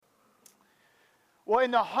Well,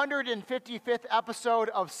 in the 155th episode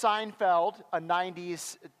of Seinfeld, a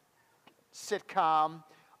 90s sitcom,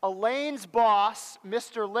 Elaine's boss,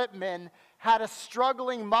 Mr. Lippman, had a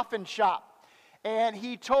struggling muffin shop. And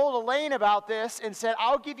he told Elaine about this and said,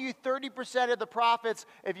 I'll give you 30% of the profits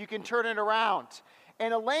if you can turn it around.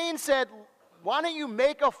 And Elaine said, why don't you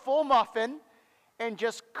make a full muffin and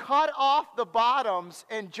just cut off the bottoms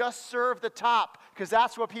and just serve the top, because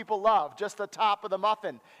that's what people love, just the top of the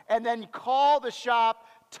muffin. And then call the shop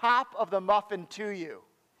Top of the Muffin to You.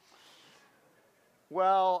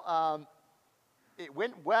 Well, it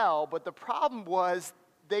went well, but the problem was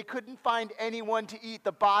they couldn't find anyone to eat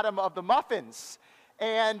the bottom of the muffins.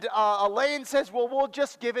 And Elaine says, well, we'll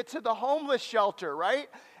just give it to the homeless shelter, right?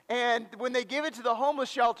 And when they give it to the homeless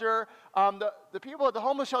shelter, the people at the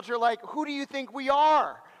homeless shelter are like, who do you think we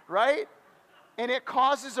are, right? And it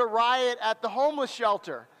causes a riot at the homeless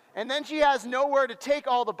shelter. And then she has nowhere to take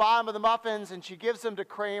all the bottom of the muffins, and she gives them to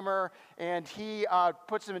Kramer, and he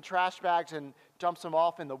puts them in trash bags and dumps them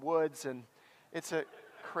off in the woods, and it's a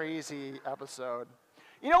crazy episode.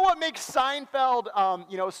 You know what makes Seinfeld,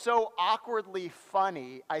 so awkwardly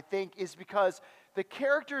funny, I think, is because the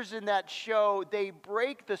characters in that show, they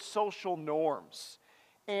break the social norms.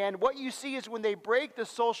 And what you see is when they break the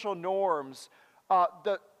social norms,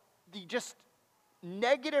 the just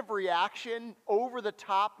negative reaction,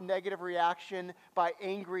 over-the-top negative reaction by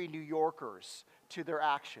angry New Yorkers to their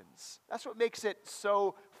actions. That's what makes it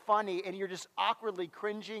so funny, and you're just awkwardly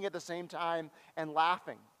cringing at the same time and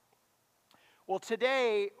laughing. Well,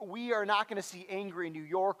 today, we are not going to see angry New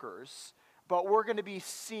Yorkers, but we're going to be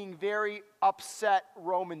seeing very upset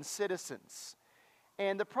Roman citizens.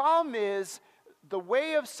 And the problem is, the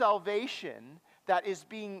way of salvation that is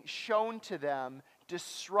being shown to them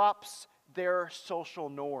disrupts their social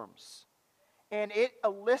norms. And it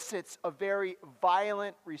elicits a very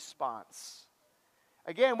violent response.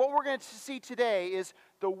 Again, what we're going to see today is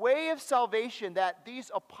the way of salvation that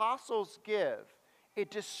these apostles give. It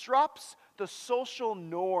disrupts the social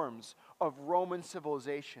norms of Roman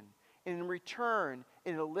civilization. And in return,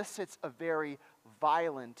 it elicits a very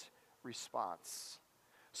violent response.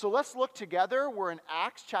 So let's look together. We're in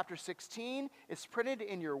Acts chapter 16. It's printed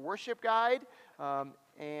in your worship guide.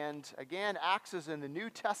 And again, Acts is in the New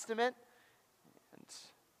Testament. And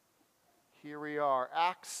here we are,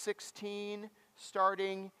 Acts 16,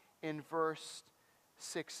 starting in verse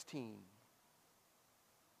 16.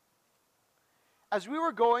 As we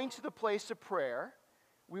were going to the place of prayer,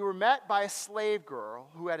 we were met by a slave girl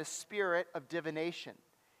who had a spirit of divination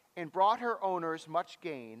and brought her owners much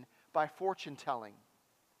gain by fortune-telling.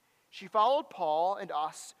 She followed Paul and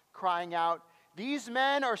us, crying out, "These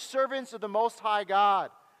men are servants of the Most High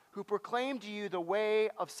God, who proclaim to you the way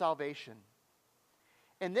of salvation."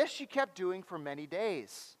 And this she kept doing for many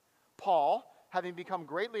days. Paul, having become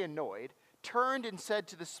greatly annoyed, turned and said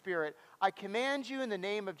to the spirit, "I command you in the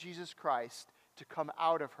name of Jesus Christ to come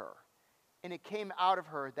out of her." And it came out of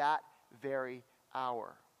her that very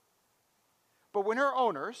hour. But when her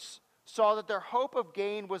owners saw that their hope of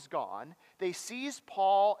gain was gone, they seized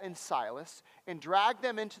Paul and Silas and dragged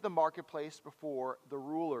them into the marketplace before the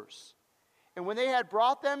rulers. And when they had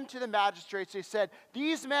brought them to the magistrates, they said,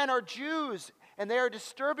 "These men are Jews, and they are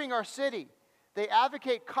disturbing our city. They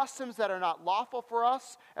advocate customs that are not lawful for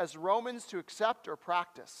us as Romans to accept or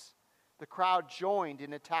practice." The crowd joined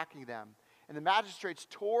in attacking them, and the magistrates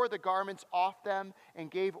tore the garments off them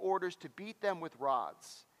and gave orders to beat them with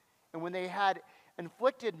rods. And when they had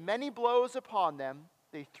inflicted many blows upon them,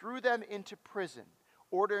 they threw them into prison,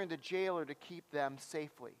 ordering the jailer to keep them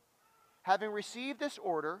safely. Having received this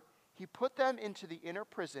order, he put them into the inner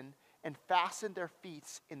prison and fastened their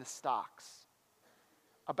feet in the stocks.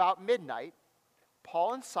 About midnight,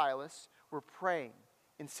 Paul and Silas were praying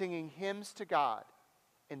and singing hymns to God,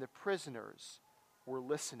 and the prisoners were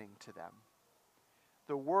listening to them.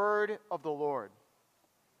 The word of the Lord.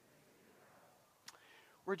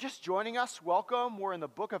 We're just joining us, welcome. We're in the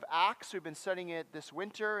book of Acts. We've been studying it this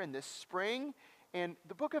winter and this spring. And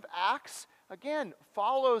the book of Acts, again,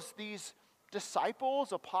 follows these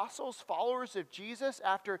disciples, apostles, followers of Jesus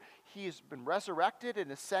after he's been resurrected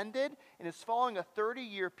and ascended, and is following a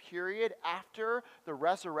 30-year period after the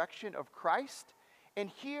resurrection of Christ. And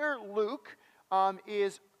here Luke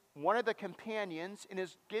is one of the companions and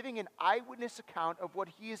is giving an eyewitness account of what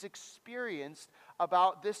he has experienced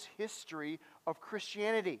about this history of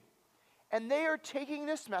Christianity. And they are taking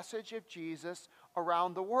this message of Jesus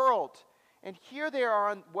around the world. And here they are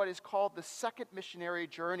on what is called the second missionary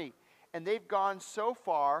journey. And they've gone so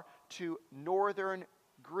far to northern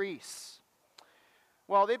Greece.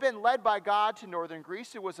 Well, they've been led by God to northern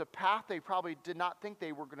Greece. It was a path they probably did not think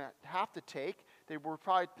they were going to have to take. They were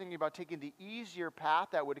probably thinking about taking the easier path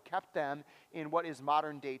that would have kept them in what is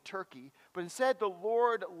modern-day Turkey. But instead, the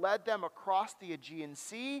Lord led them across the Aegean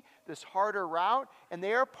Sea, this harder route, and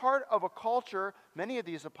they are part of a culture, many of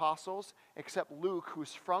these apostles, except Luke,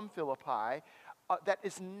 who's from Philippi, that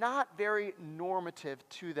is not very normative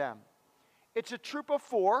to them. It's a troop of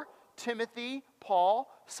four: Timothy,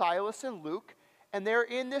 Paul, Silas, and Luke. And they're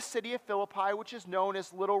in this city of Philippi, which is known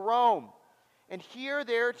as Little Rome. And here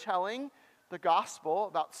they're telling the gospel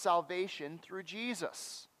about salvation through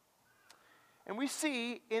Jesus. And we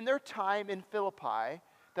see in their time in Philippi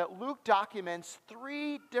that Luke documents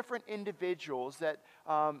 3 different individuals that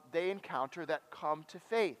they encounter that come to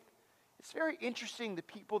faith. It's very interesting, the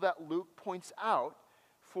people that Luke points out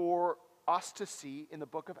for us to see in the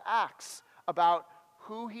book of Acts about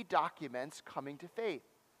who he documents coming to faith.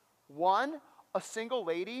 One, a single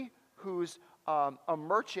lady who's a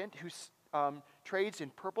merchant who trades in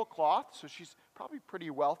purple cloth, so she's probably pretty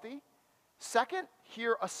wealthy. Second,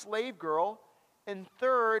 here a slave girl. And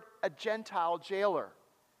third, a Gentile jailer.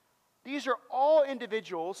 These are all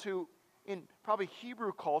individuals who, in probably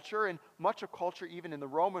Hebrew culture and much of culture even in the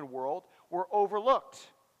Roman world, were overlooked.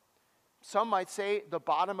 Some might say the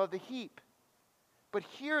bottom of the heap. But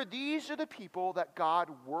here, these are the people that God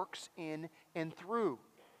works in and through.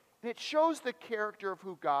 And it shows the character of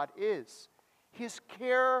who God is. His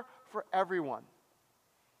care for everyone.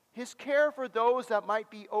 His care for those that might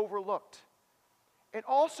be overlooked. And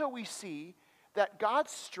also we see that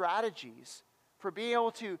God's strategies for being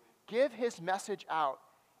able to give his message out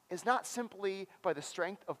is not simply by the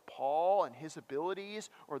strength of Paul and his abilities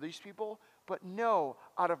or these people, but no,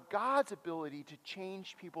 out of God's ability to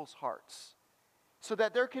change people's hearts. So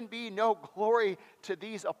that there can be no glory to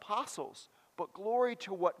these apostles, but glory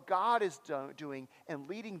to what God is doing and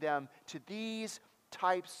leading them to these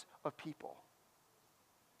types of people.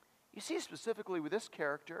 You see specifically with this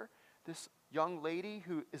character, this young lady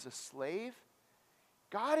who is a slave,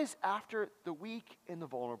 God is after the weak and the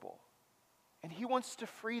vulnerable. And he wants to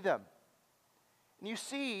free them. And you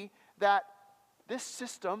see that this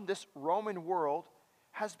system, this Roman world,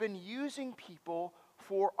 has been using people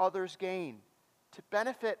for others' gain, to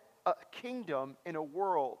benefit a kingdom in a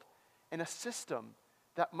world, in a system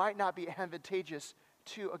that might not be advantageous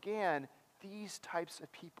to, again, these types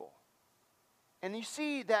of people. And you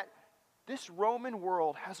see that this Roman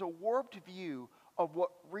world has a warped view of what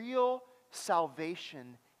real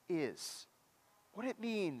salvation is, what it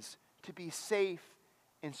means to be safe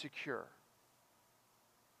and secure.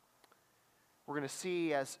 We're going to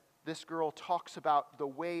see as this girl talks about the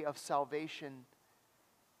way of salvation,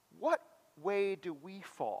 what way do we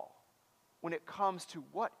fall when it comes to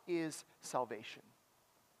what is salvation?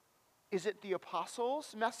 Is it the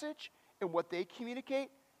apostles' message and what they communicate?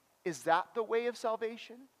 Is that the way of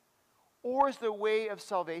salvation? Or is the way of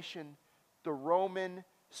salvation the Roman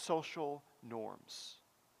social norms?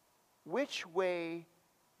 Which way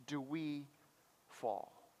do we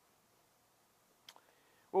fall?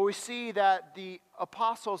 Well, we see that the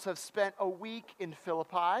apostles have spent a week in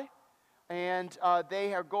Philippi, and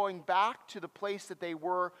they are going back to the place that they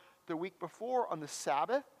were the week before on the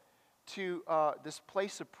Sabbath, to this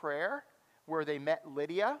place of prayer where they met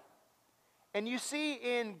Lydia. And you see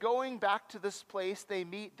in going back to this place, they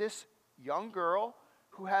meet this young girl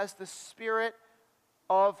who has the spirit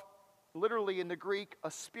of, literally in the Greek,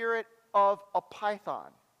 a spirit of a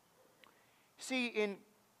python. See, in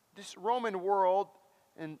this Roman world,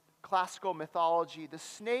 in classical mythology, the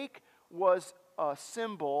snake was a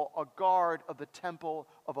symbol, a guard of the temple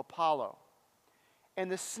of Apollo.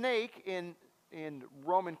 And the snake in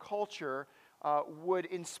Roman culture would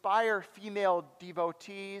inspire female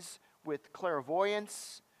devotees with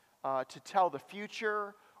clairvoyance, to tell the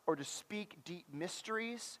future or to speak deep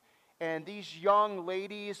mysteries. And these young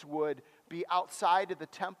ladies would be outside of the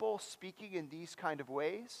temple speaking in these kind of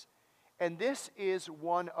ways. And this is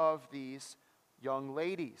one of these young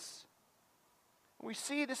ladies. We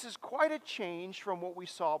see this is quite a change from what we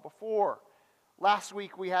saw before. Last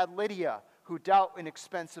week we had Lydia, who dealt in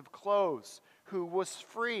expensive clothes, who was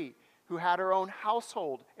free, who had her own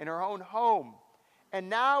household and her own home. And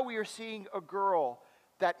now we are seeing a girl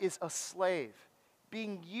that is a slave,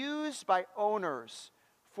 being used by owners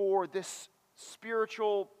for this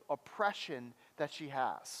spiritual oppression that she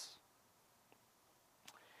has.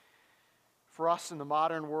 For us in the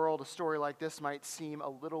modern world, a story like this might seem a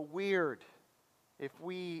little weird. If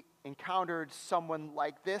we encountered someone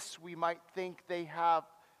like this, we might think they have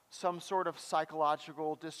some sort of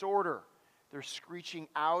psychological disorder. They're screeching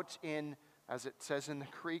out in, as it says in the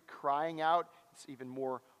Greek, crying out it's even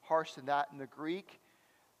more harsh than that in the Greek,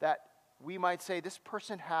 that we might say this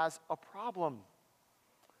person has a problem.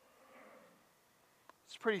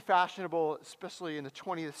 It's pretty fashionable, especially in the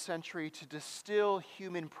 20th century, to distill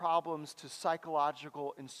human problems to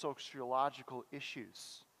psychological and sociological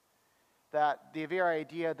issues. That the very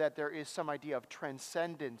idea that there is some idea of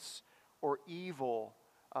transcendence or evil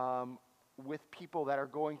with people that are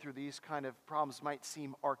going through these kind of problems might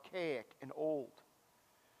seem archaic and old.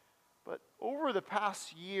 But over the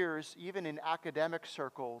past years, even in academic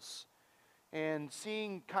circles, and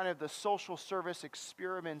seeing kind of the social service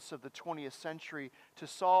experiments of the 20th century to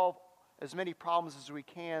solve as many problems as we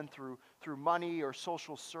can through money or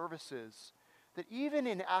social services, that even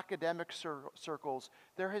in academic circles,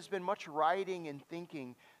 there has been much writing and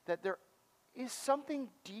thinking that there is something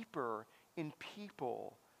deeper in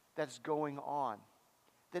people that's going on,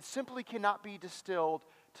 that simply cannot be distilled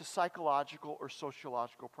to psychological or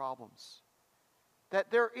sociological problems.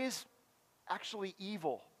 That there is actually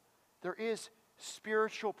evil. There is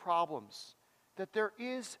spiritual problems. That there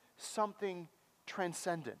is something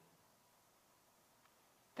transcendent.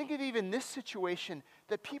 Think of even this situation,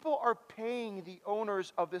 that people are paying the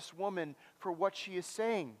owners of this woman for what she is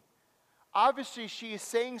saying. Obviously, she is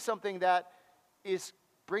saying something that is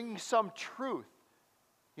bringing some truth.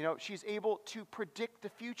 You know, she's able to predict the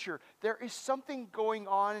future. There is something going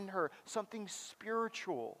on in her, something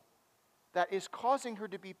spiritual that is causing her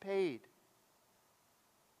to be paid.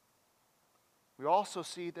 We also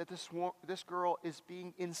see that this girl is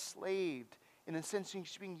being enslaved. In a sense,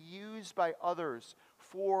 she's being used by others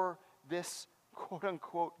for this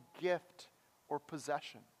quote-unquote gift or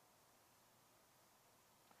possession.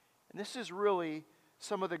 And this is really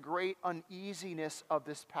some of the great uneasiness of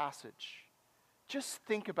this passage. Just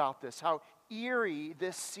think about this, how eerie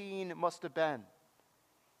this scene must have been.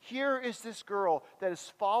 Here is this girl that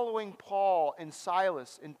is following Paul and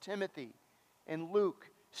Silas and Timothy and Luke,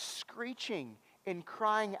 screeching and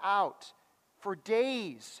crying out. For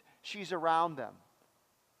days she's around them,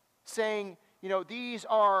 saying, these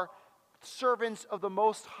are servants of the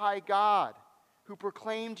Most High God who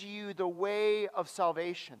proclaim to you the way of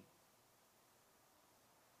salvation.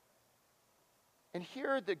 And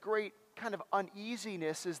here the great kind of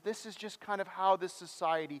uneasiness is this is just kind of how this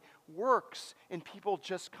society works, and people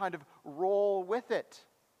just kind of roll with it.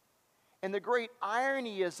 And the great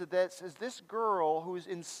irony is that this girl who's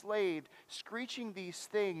enslaved, screeching these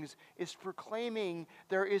things, is proclaiming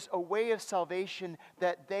there is a way of salvation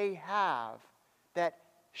that they have, that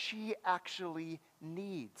she actually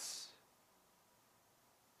needs.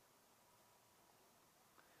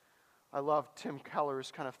 I love Tim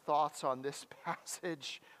Keller's kind of thoughts on this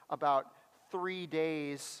passage about 3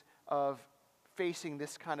 days of facing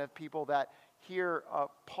this kind of people, that here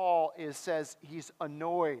Paul says he's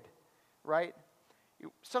annoyed, right?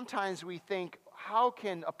 Sometimes we think, how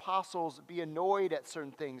can apostles be annoyed at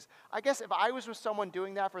certain things? I guess if I was with someone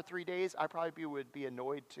doing that for 3 days, I probably would be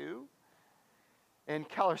annoyed too. And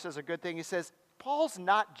Keller says a good thing. He says, Paul's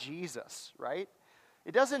not Jesus, right?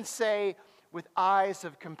 It doesn't say, with eyes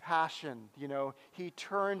of compassion, he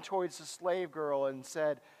turned towards the slave girl and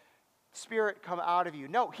said, Spirit, come out of you.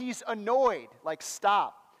 No, he's annoyed. Like,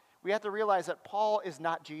 stop. We have to realize that Paul is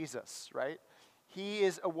not Jesus, right? He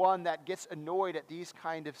is a one that gets annoyed at these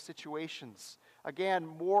kind of situations. Again,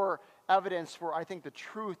 more evidence for, I think, the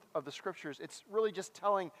truth of the Scriptures. It's really just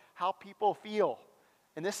telling how people feel.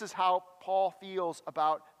 And this is how Paul feels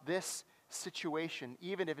about this situation,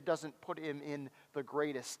 even if it doesn't put him in the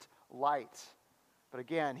greatest light. But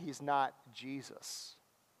again, he's not Jesus.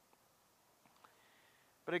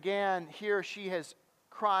 But again, here she is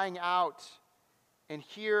crying out, and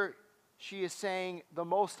here she is saying the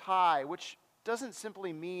Most High, which doesn't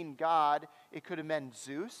simply mean God. It could have meant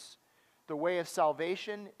Zeus. The way of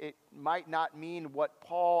salvation, it might not mean what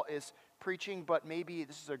Paul is preaching, but maybe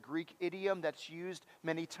this is a Greek idiom that's used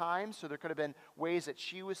many times, so there could have been ways that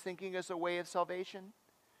she was thinking as a way of salvation.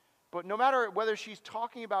 But no matter whether she's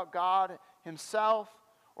talking about God himself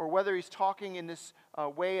or whether he's talking in this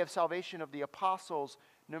way of salvation of the apostles,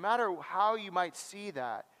 no matter how you might see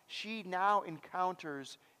that, she now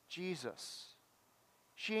encounters Jesus.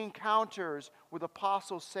 She encounters what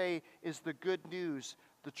apostles say is the good news,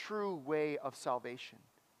 the true way of salvation.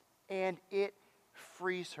 And it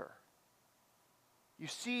frees her. You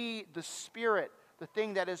see the Spirit, the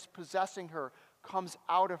thing that is possessing her, comes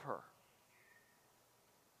out of her.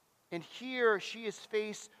 And here she is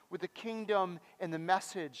faced with the kingdom and the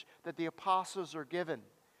message that the apostles are given.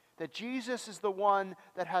 That Jesus is the one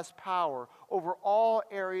that has power over all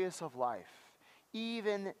areas of life,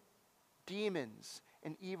 even demons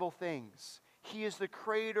and evil things. He is the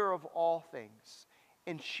creator of all things,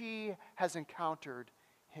 and she has encountered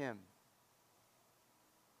him.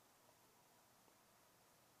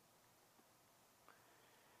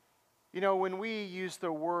 You know, when we use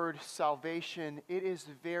the word salvation, it is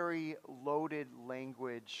very loaded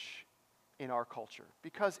language in our culture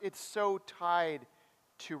because it's so tied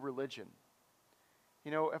to religion.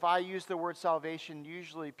 You know, if I use the word salvation,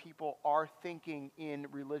 usually people are thinking in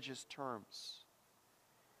religious terms.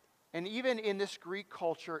 And even in this Greek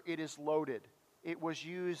culture, it is loaded. It was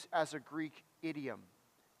used as a Greek idiom,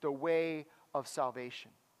 the way of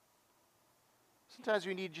salvation. Sometimes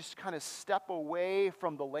we need to just kind of step away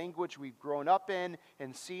from the language we've grown up in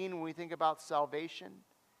and seen when we think about salvation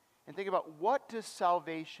and think about, what does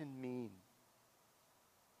salvation mean?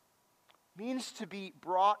 It means to be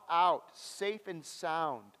brought out safe and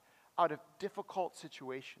sound out of difficult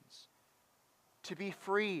situations, to be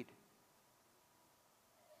freed.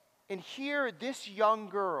 And here, this young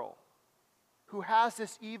girl who has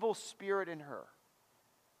this evil spirit in her,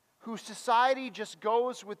 whose society just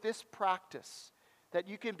goes with this practice that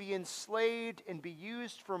you can be enslaved and be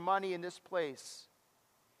used for money in this place,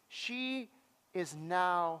 she is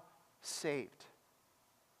now saved.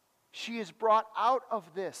 She is brought out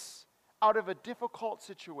of this, out of a difficult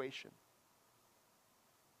situation.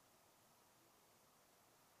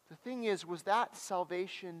 The thing is, was that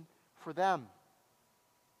salvation for them?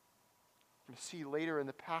 We're going to see later in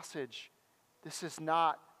the passage, this is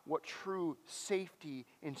not what true safety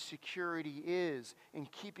and security is in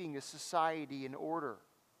keeping a society in order.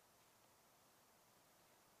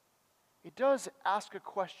 It does ask a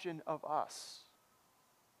question of us.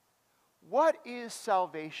 What is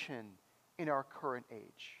salvation in our current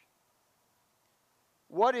age?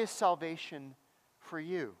 What is salvation for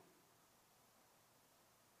you?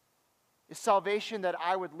 Is salvation that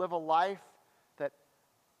I would live a life that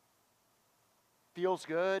feels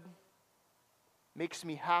good, makes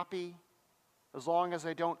me happy, as long as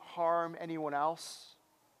I don't harm anyone else?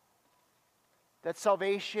 That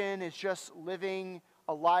salvation is just living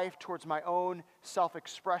a life towards my own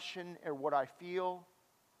self-expression or what I feel?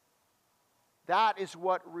 That is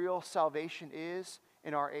what real salvation is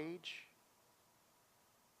in our age.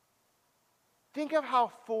 Think of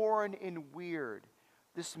how foreign and weird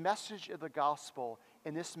this message of the gospel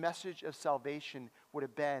and this message of salvation would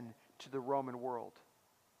have been to the Roman world.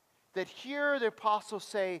 That here the apostles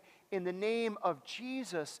say, in the name of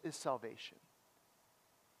Jesus is salvation.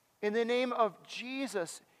 In the name of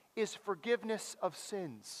Jesus is forgiveness of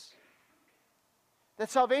sins. That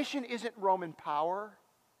salvation isn't Roman power.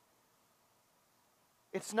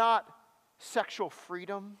 It's not sexual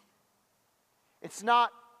freedom. It's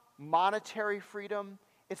not monetary freedom.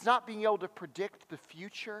 It's not being able to predict the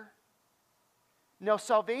future. No,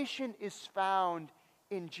 salvation is found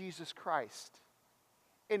in Jesus Christ,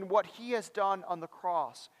 in what he has done on the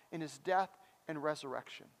cross, in his death and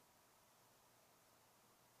resurrection.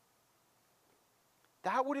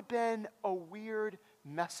 That would have been a weird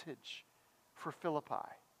message for Philippi.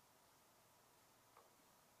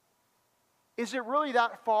 Is it really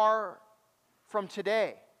that far from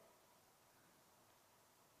today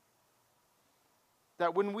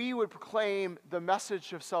that when we would proclaim the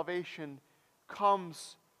message of salvation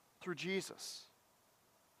comes through Jesus?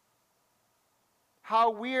 How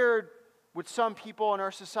weird would some people in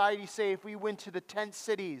our society say if we went to the tent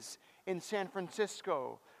cities in San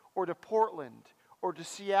Francisco or to Portland or to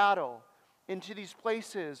Seattle, into these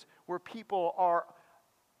places where people are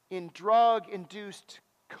in drug-induced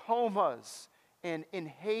comas and in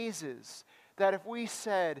hazes, that if we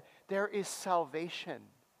said there is salvation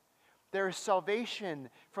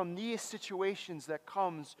from these situations that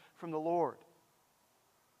comes from the Lord.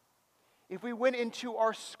 If we went into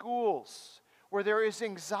our schools where there is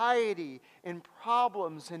anxiety and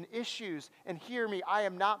problems and issues, and hear me, I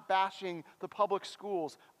am not bashing the public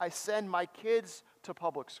schools. I send my kids to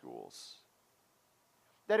public schools.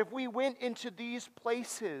 That if we went into these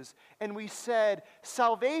places and we said,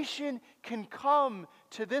 salvation can come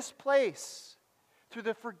to this place through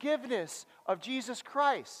the forgiveness of Jesus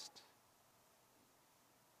Christ.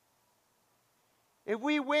 If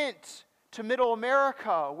we went to Middle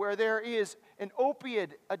America where there is an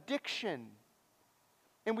opiate addiction,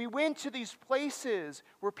 and we went to these places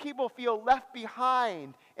where people feel left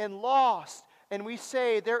behind and lost, and we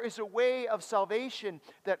say there is a way of salvation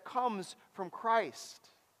that comes from Christ.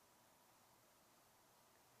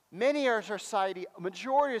 Many in our society, a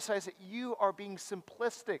majority of society, say you are being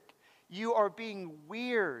simplistic. You are being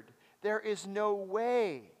weird. There is no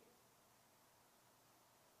way.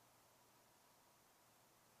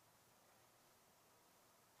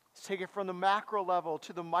 Let's take it from the macro level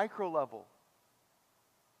to the micro level.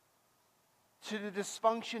 to the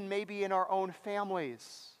dysfunction maybe in our own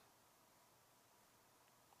families,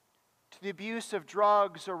 to the abuse of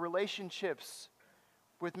drugs or relationships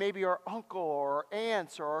with maybe our uncle or our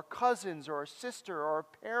aunts or our cousins or our sister or our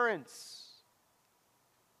parents.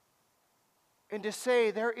 And to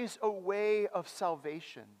say there is a way of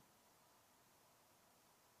salvation.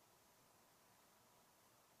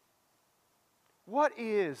 What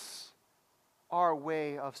is our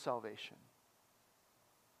way of salvation?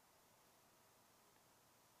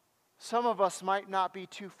 Some of us might not be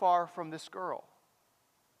too far from this girl,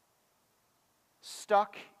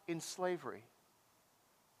 stuck in slavery,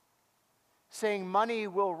 saying money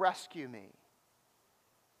will rescue me.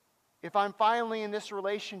 If I'm finally in this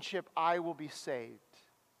relationship, I will be saved.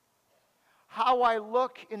 How I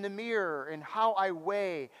look in the mirror and how I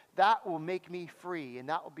weigh, that will make me free, and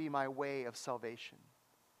that will be my way of salvation.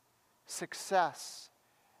 Success,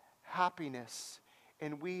 happiness,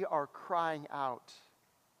 and we are crying out.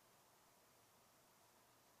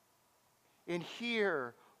 And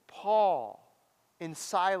here, Paul and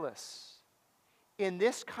Silas, in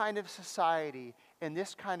this kind of society, in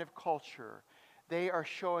this kind of culture, they are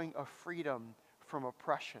showing a freedom from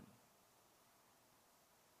oppression.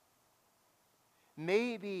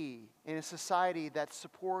 Maybe in a society that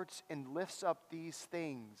supports and lifts up these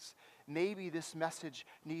things, maybe this message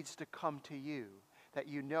needs to come to you, that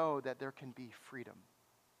you know that there can be freedom.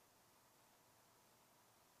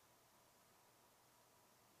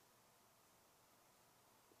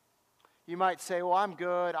 You might say, well, I'm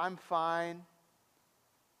good, I'm fine.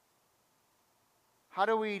 How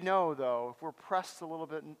do we know, though, if we're pressed a little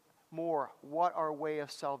bit more, what our way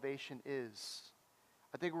of salvation is?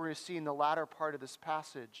 I think we're going to see in the latter part of this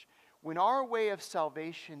passage, when our way of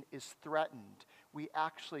salvation is threatened, we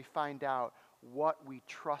actually find out what we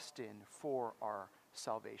trust in for our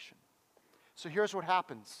salvation. So here's what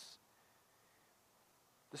happens.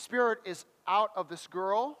 The Spirit is out of this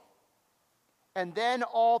girl, and then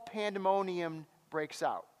all pandemonium breaks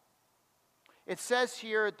out. It says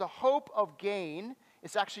here, the hope of gain,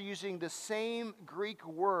 it's actually using the same Greek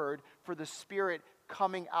word for the Spirit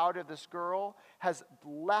coming out of this girl, has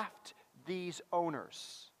left these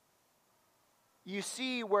owners. You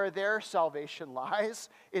see where their salvation lies.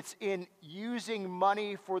 It's in using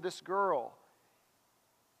money for this girl.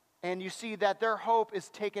 And you see that their hope is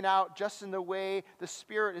taken out just in the way the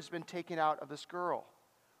Spirit has been taken out of this girl.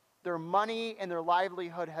 Their money and their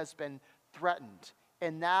livelihood has been threatened.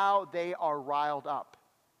 And now they are riled up.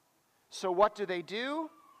 So what do?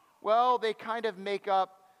 Well, they kind of make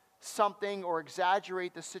up something or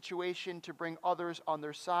exaggerate the situation to bring others on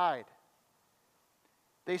their side.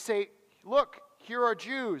 They say, look, here are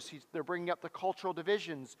Jews. They're bringing up the cultural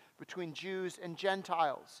divisions between Jews and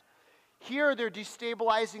Gentiles. Here they're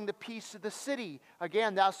destabilizing the peace of the city.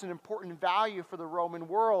 Again, that's an important value for the Roman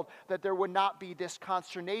world, that there would not be this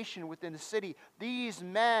consternation within the city. These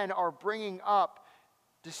men are bringing up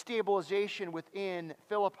destabilization within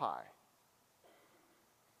Philippi.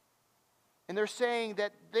 And they're saying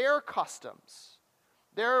that their customs,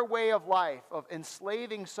 their way of life of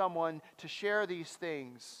enslaving someone to share these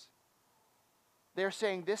things, they're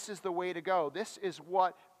saying this is the way to go. This is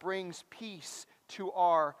what brings peace to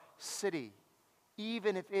our city,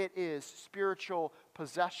 even if it is spiritual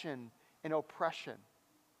possession and oppression.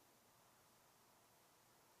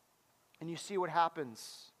 And you see what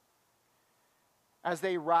happens. As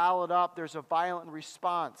they rile it up, there's a violent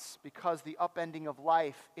response because the upending of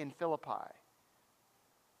life in Philippi.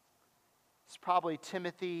 It's probably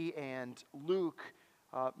Timothy and Luke,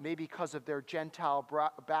 maybe because of their Gentile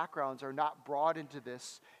backgrounds, are not brought into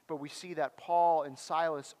this, but we see that Paul and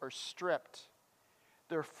Silas are stripped.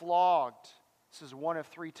 They're flogged. This is one of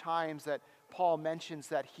 3 times that Paul mentions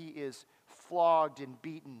that he is flogged and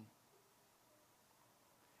beaten.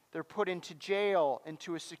 They're put into jail,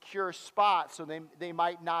 into a secure spot, so they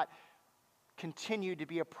might not continue to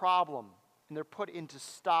be a problem. And they're put into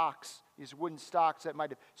stocks, these wooden stocks that might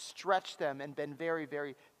have stretched them and been very,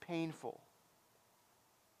 very painful.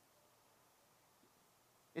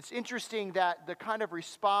 It's interesting that the kind of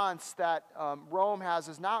response that Rome has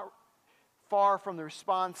is not far from the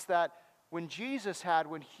response that when Jesus had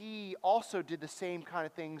when he also did the same kind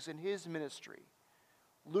of things in his ministry.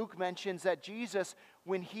 Luke mentions that Jesus,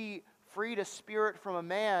 when he freed a spirit from a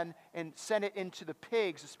man and sent it into the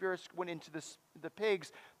pigs, the spirits went into the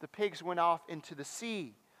pigs went off into the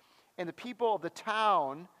sea. And the people of the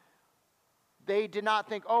town, they did not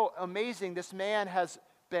think, oh, amazing, this man has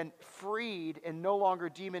been freed and no longer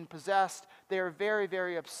demon-possessed. They are very,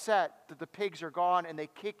 very upset that the pigs are gone, and they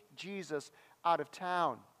kick Jesus out of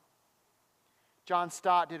town. John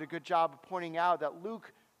Stott did a good job of pointing out that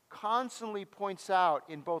Luke constantly points out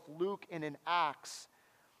in both Luke and in Acts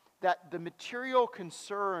that the material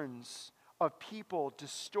concerns of people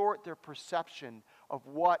distort their perception of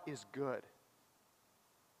what is good.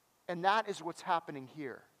 And that is what's happening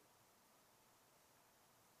here.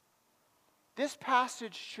 This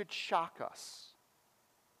passage should shock us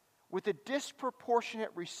with a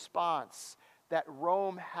disproportionate response that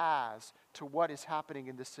Rome has to what is happening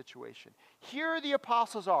in this situation. Here the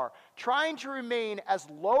apostles are, trying to remain as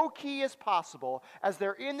low-key as possible as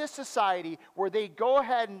they're in this society where they go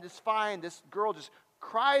ahead and just find this girl just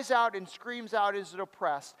cries out and screams out as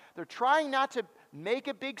oppressed. They're trying not to make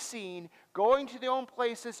a big scene, going to their own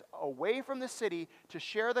places away from the city to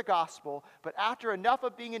share the gospel, but after enough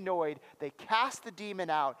of being annoyed, they cast the demon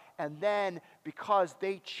out, and then because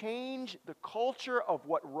they change the culture of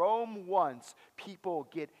what Rome wants, people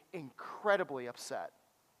get incredibly upset.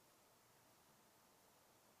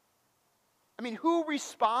 I mean, who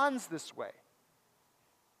responds this way?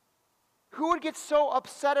 Who would get so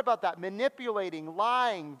upset about that? Manipulating,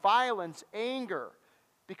 lying, violence, anger,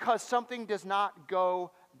 because something does not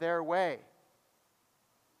go their way.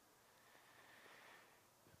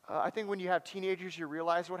 I think when you have teenagers, you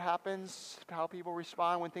realize what happens, how people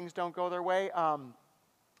respond when things don't go their way.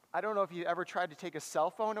 I don't know if you ever tried to take a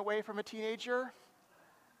cell phone away from a teenager,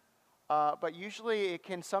 but usually it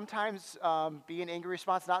can sometimes be an angry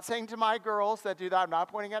response. Not saying to my girls that do that. I'm not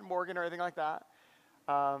pointing at Morgan or anything like that.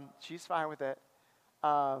 She's fine with it.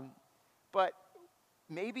 But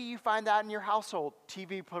maybe you find that in your household,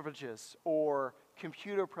 TV privileges or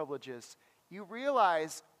computer privileges. You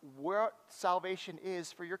realize what salvation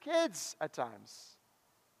is for your kids at times.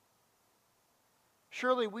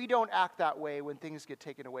 Surely we don't act that way when things get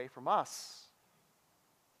taken away from us.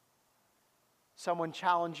 Someone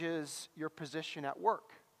challenges your position at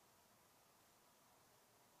work.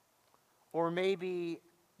 Or maybe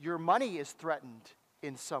your money is threatened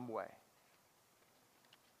in some way.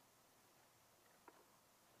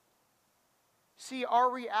 See, our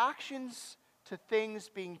reactions to things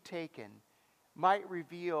being taken might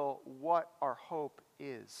reveal what our hope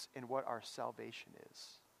is and what our salvation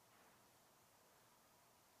is.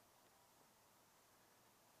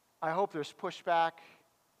 I hope there's pushback.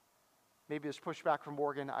 Maybe there's pushback from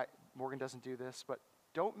Morgan. Morgan doesn't do this, but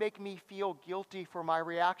don't make me feel guilty for my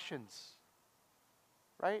reactions.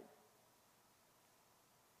 Right?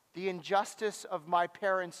 The injustice of my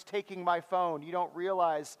parents taking my phone. You don't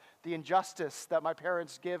realize the injustice that my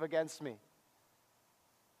parents give against me.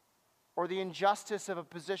 Or the injustice of a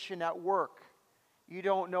position at work. You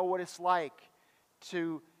don't know what it's like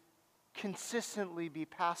to consistently be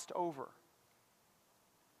passed over.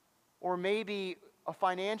 Or maybe a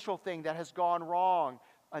financial thing that has gone wrong.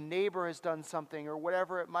 A neighbor has done something or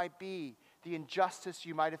whatever it might be. The injustice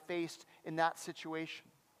you might have faced in that situation.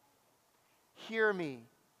 Hear me.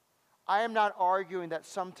 I am not arguing that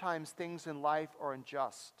sometimes things in life are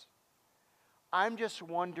unjust. I'm just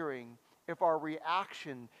wondering if our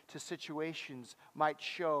reaction to situations might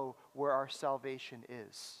show where our salvation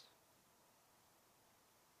is.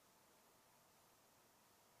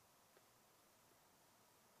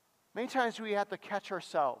 Many times we have to catch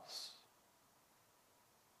ourselves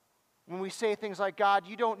when we say things like, God,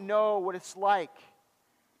 you don't know what it's like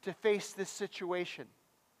to face this situation,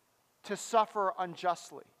 to suffer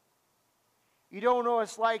unjustly. You don't know what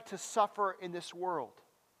it's like to suffer in this world.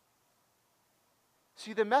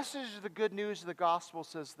 See, the message of the good news of the gospel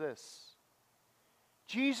says this.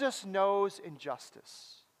 Jesus knows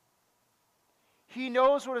injustice. He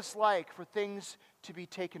knows what it's like for things to be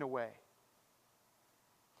taken away.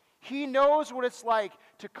 He knows what it's like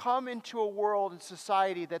to come into a world and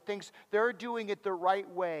society that thinks they're doing it the right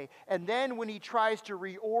way. And then when he tries to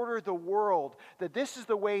reorder the world, that this is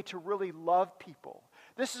the way to really love people.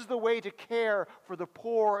 This is the way to care for the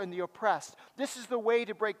poor and the oppressed. This is the way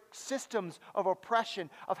to break systems of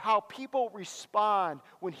oppression, of how people respond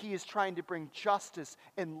when he is trying to bring justice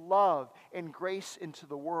and love and grace into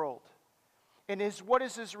the world. And what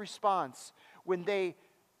is his response when they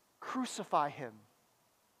crucify him?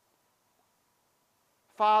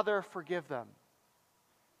 Father, forgive them.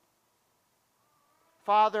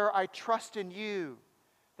 Father, I trust in you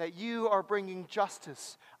that you are bringing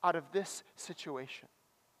justice out of this situation.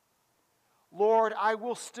 Lord, I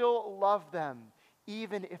will still love them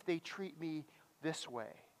even if they treat me this way.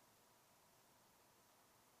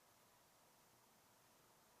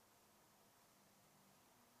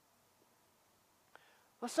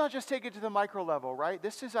 Let's not just take it to the micro level, right?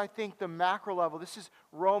 This is, I think, the macro level. This is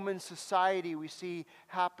Roman society we see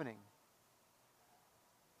happening.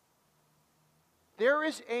 There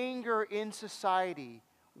is anger in society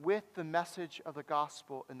with the message of the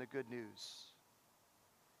gospel and the good news.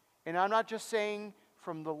 And I'm not just saying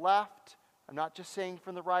from the left, I'm not just saying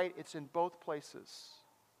from the right, it's in both places.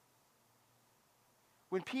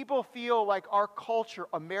 When people feel like our culture,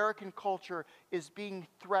 American culture, is being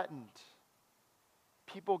threatened,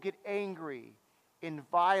 people get angry and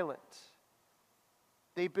violent.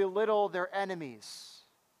 They belittle their enemies.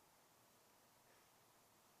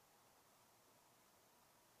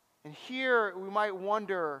 And here we might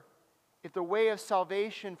wonder if the way of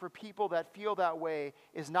salvation for people that feel that way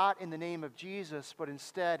is not in the name of Jesus, but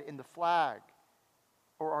instead in the flag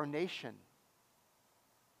or our nation.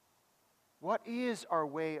 What is our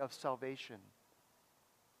way of salvation?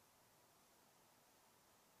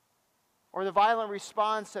 Or the violent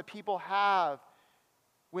response that people have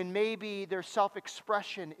when maybe their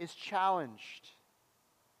self-expression is challenged.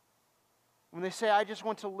 When they say, I just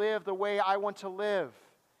want to live the way I want to live,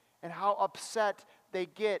 and how upset they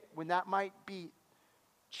get when that might be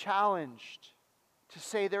challenged to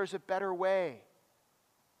say there's a better way.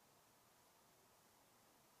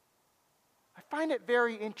 I find it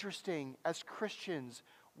very interesting as Christians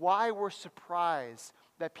why we're surprised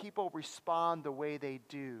that people respond the way they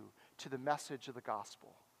do to the message of the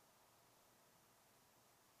gospel.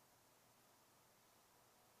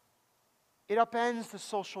 It upends the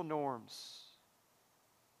social norms.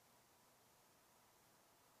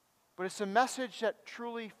 But it's a message that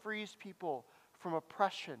truly frees people from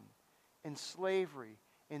oppression and slavery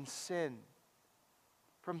and sin,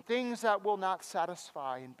 from things that will not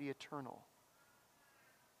satisfy and be eternal.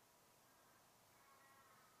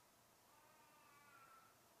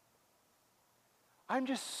 I'm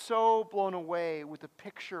just so blown away with the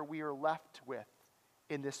picture we are left with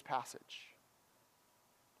in this passage.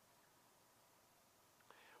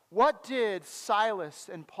 What did Silas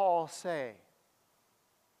and Paul say?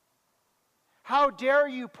 How dare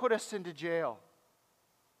you put us into jail?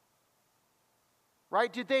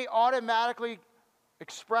 Right? Did they automatically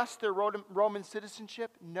express their Roman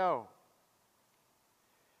citizenship? No.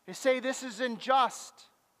 They say this is unjust.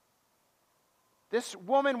 This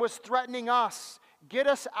woman was threatening us. Get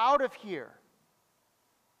us out of here.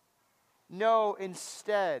 No,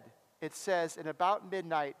 instead, it says, at about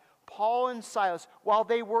midnight, Paul and Silas, while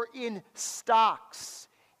they were in stocks,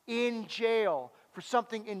 in jail, for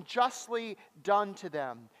something unjustly done to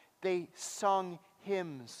them, they sung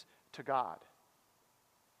hymns to God.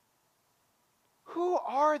 Who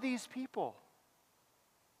are these people?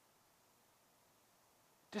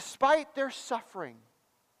 Despite their suffering,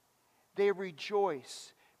 they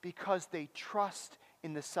rejoice because they trust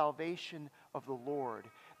in the salvation of the Lord.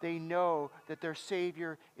 They know that their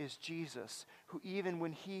Savior is Jesus, who even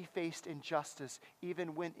when he faced injustice,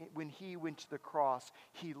 even when he went to the cross,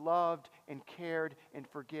 he loved and cared and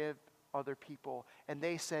forgave other people. And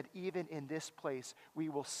they said, even in this place, we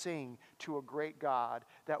will sing to a great God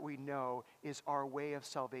that we know is our way of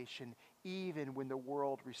salvation, even when the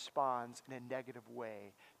world responds in a negative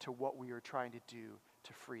way to what we are trying to do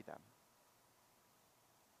to free them.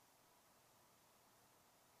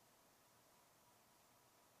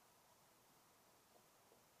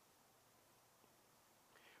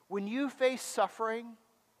 When you face suffering,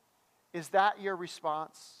 is that your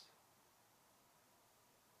response?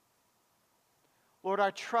 Lord,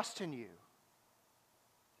 I trust in you.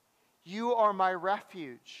 You are my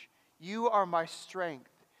refuge. You are my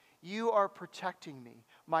strength. You are protecting me.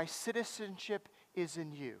 My citizenship is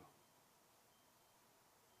in you.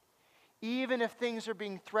 Even if things are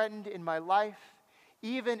being threatened in my life,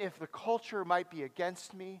 even if the culture might be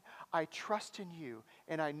against me, I trust in you,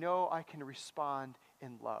 and I know I can respond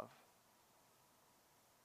in love.